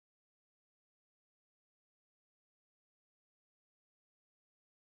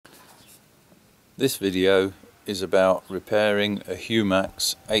This video is about repairing a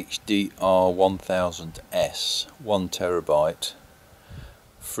Humax HDR1000S 1TB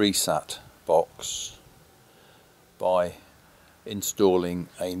Freesat box by installing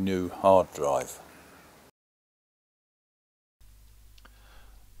a new hard drive.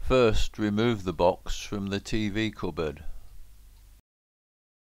 First, remove the box from the TV cupboard.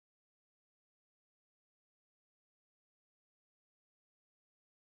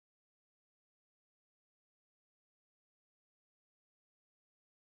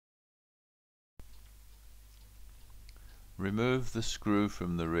 Remove the screw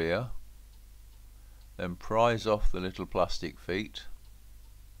from the rear, then prise off the little plastic feet,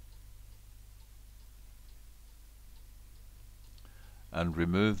 and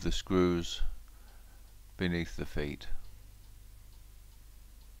remove the screws beneath the feet.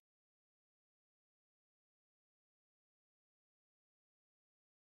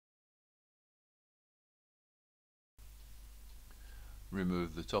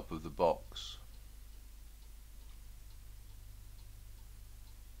 Remove the top of the box.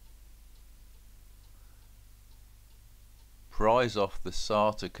 Prise off the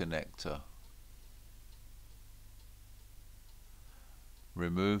SATA connector.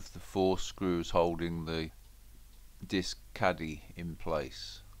 Remove the 4 screws holding the disc caddy in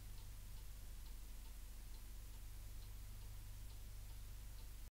place.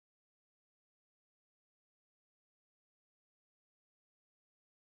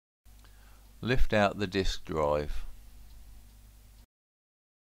 Lift out the disk drive.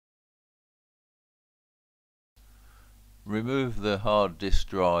 Remove the hard disk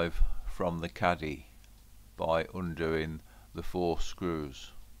drive from the caddy by undoing the 4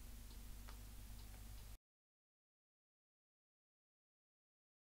 screws.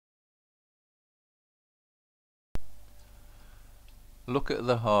 Look at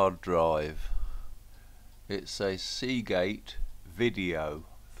the hard drive. It's a Seagate Video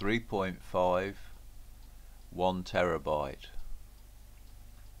 3.5 1TB.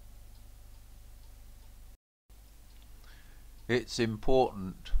 It's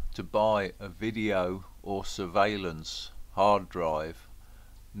important to buy a video or surveillance hard drive,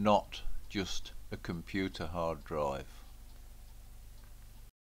 not just a computer hard drive.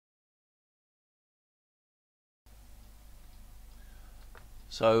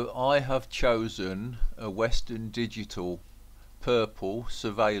 So I have chosen a Western Digital purple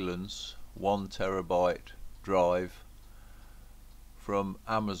surveillance 1TB drive from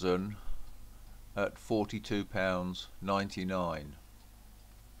Amazon at £42.99.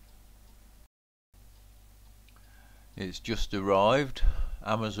 It's just arrived,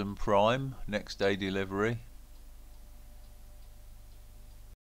 Amazon Prime, next day delivery.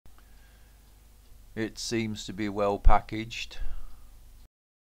 It seems to be well packaged.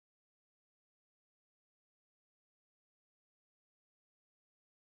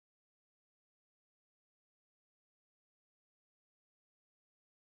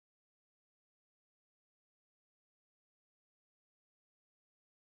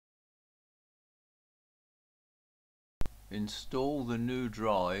 Install the new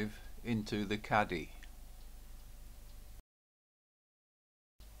drive into the caddy.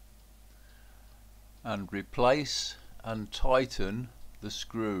 And replace and tighten the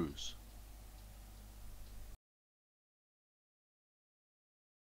screws.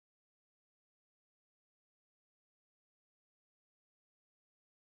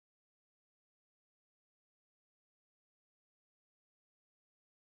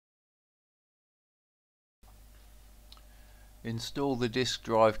 Install the disk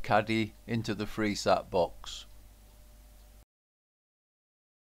drive caddy into the Freesat box.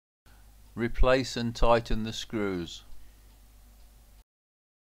 Replace and tighten the screws.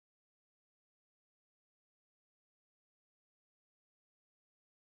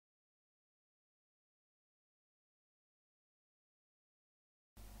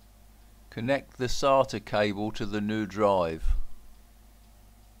 Connect the SATA cable to the new drive.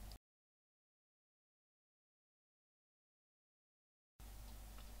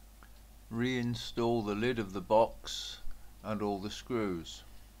 Reinstall the lid of the box and all the screws.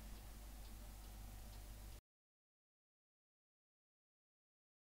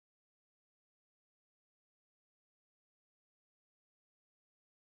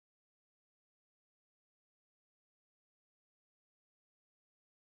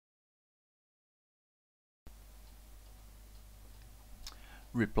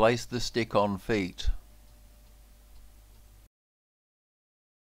 Replace the stick-on feet.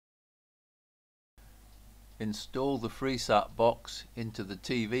 Install the Freesat box into the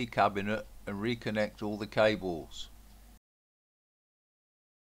TV cabinet and reconnect all the cables.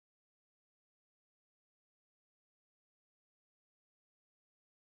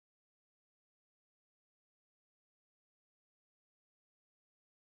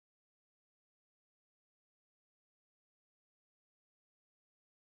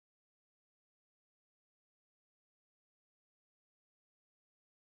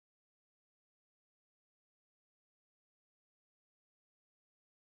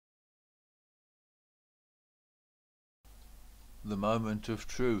 The moment of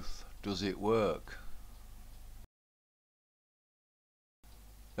truth. Does it work?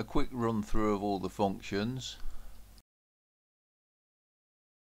 A quick run through of all the functions.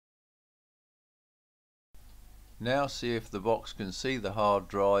 Now see if the box can see the hard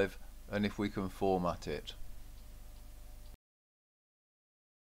drive and if we can format it.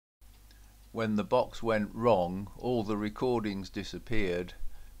 When the box went wrong, all the recordings disappeared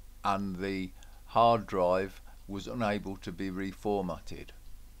and the hard drive was unable to be reformatted.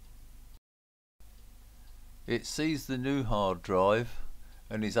 It sees the new hard drive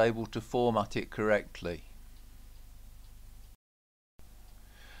and is able to format it correctly.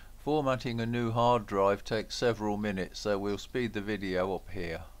 Formatting a new hard drive takes several minutes, so we'll speed the video up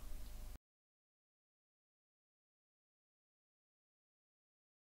here.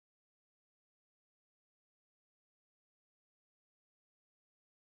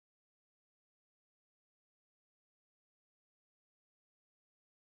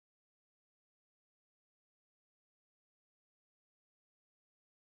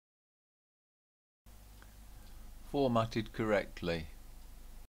 Formatted correctly.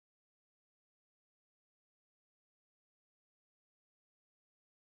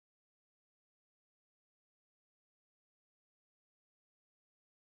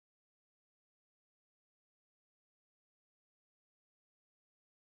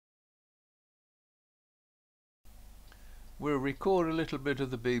 We'll record a little bit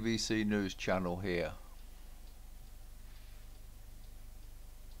of the BBC News channel here.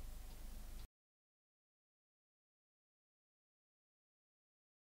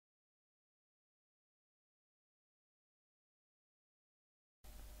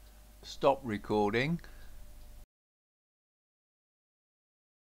 Stop recording.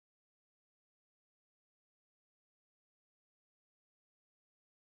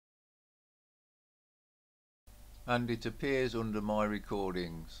 And it appears under my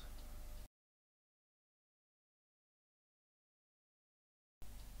recordings.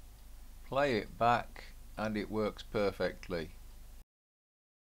 Play it back and it works perfectly.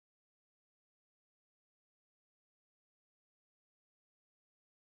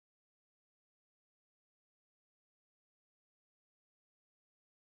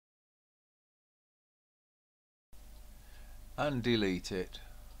 And delete it.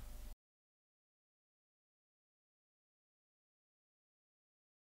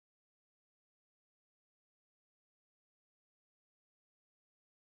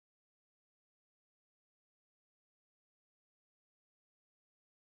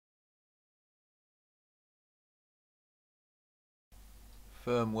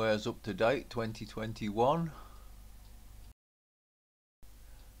 Firmware's up to date 2021.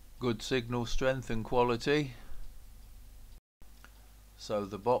 Good signal strength and quality. So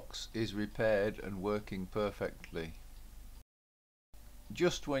the box is repaired and working perfectly.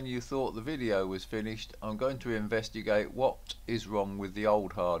 Just when you thought the video was finished, I'm going to investigate what is wrong with the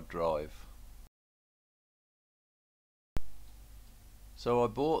old hard drive. So I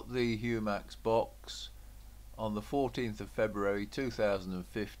bought the Humax box on the 14th of February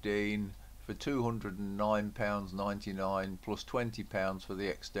 2015 for £209.99 plus £20 for the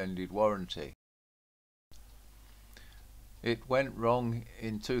extended warranty. It went wrong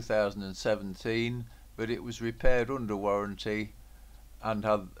in 2017, but it was repaired under warranty and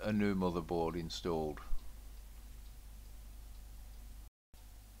had a new motherboard installed.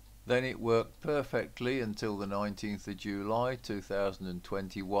 Then it worked perfectly until the 19th of July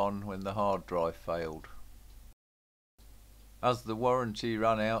 2021 when the hard drive failed. As the warranty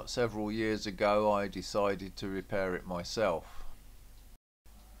ran out several years ago, I decided to repair it myself.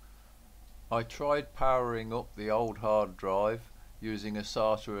 I tried powering up the old hard drive using a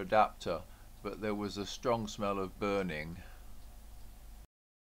SATA adapter, but there was a strong smell of burning.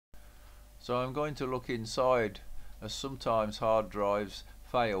 So I'm going to look inside, as sometimes hard drives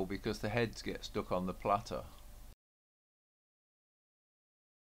fail because the heads get stuck on the platter.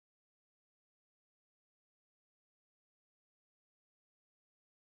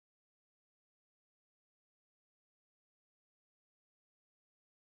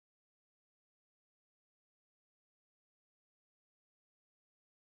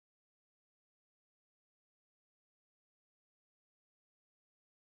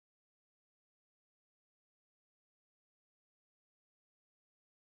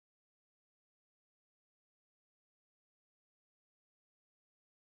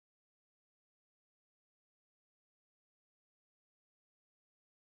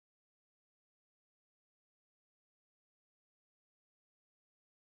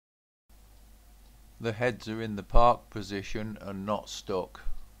 The heads are in the park position and not stuck.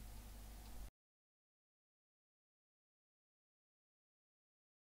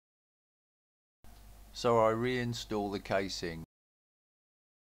 so I reinstall the casing.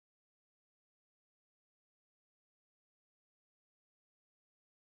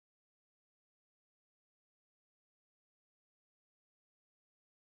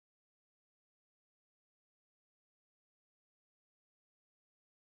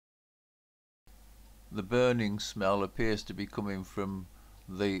 The burning smell appears to be coming from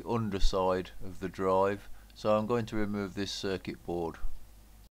the underside of the drive, so I'm going to remove this circuit board.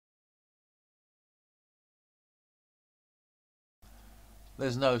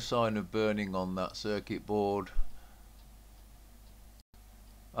 There's no sign of burning on that circuit board.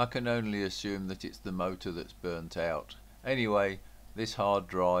 I can only assume that it's the motor that's burnt out. Anyway, this hard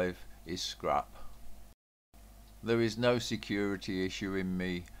drive is scrap. There is no security issue in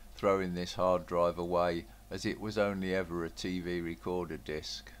me throwing this hard drive away, as it was only ever a TV recorder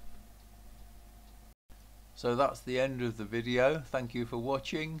disc. So that's the end of the video. Thank you for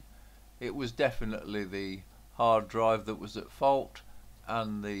watching. It was definitely the hard drive that was at fault,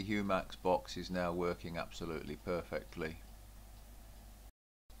 and the Humax box is now working absolutely perfectly.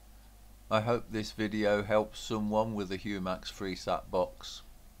 I hope this video helps someone with a Humax Freesat box.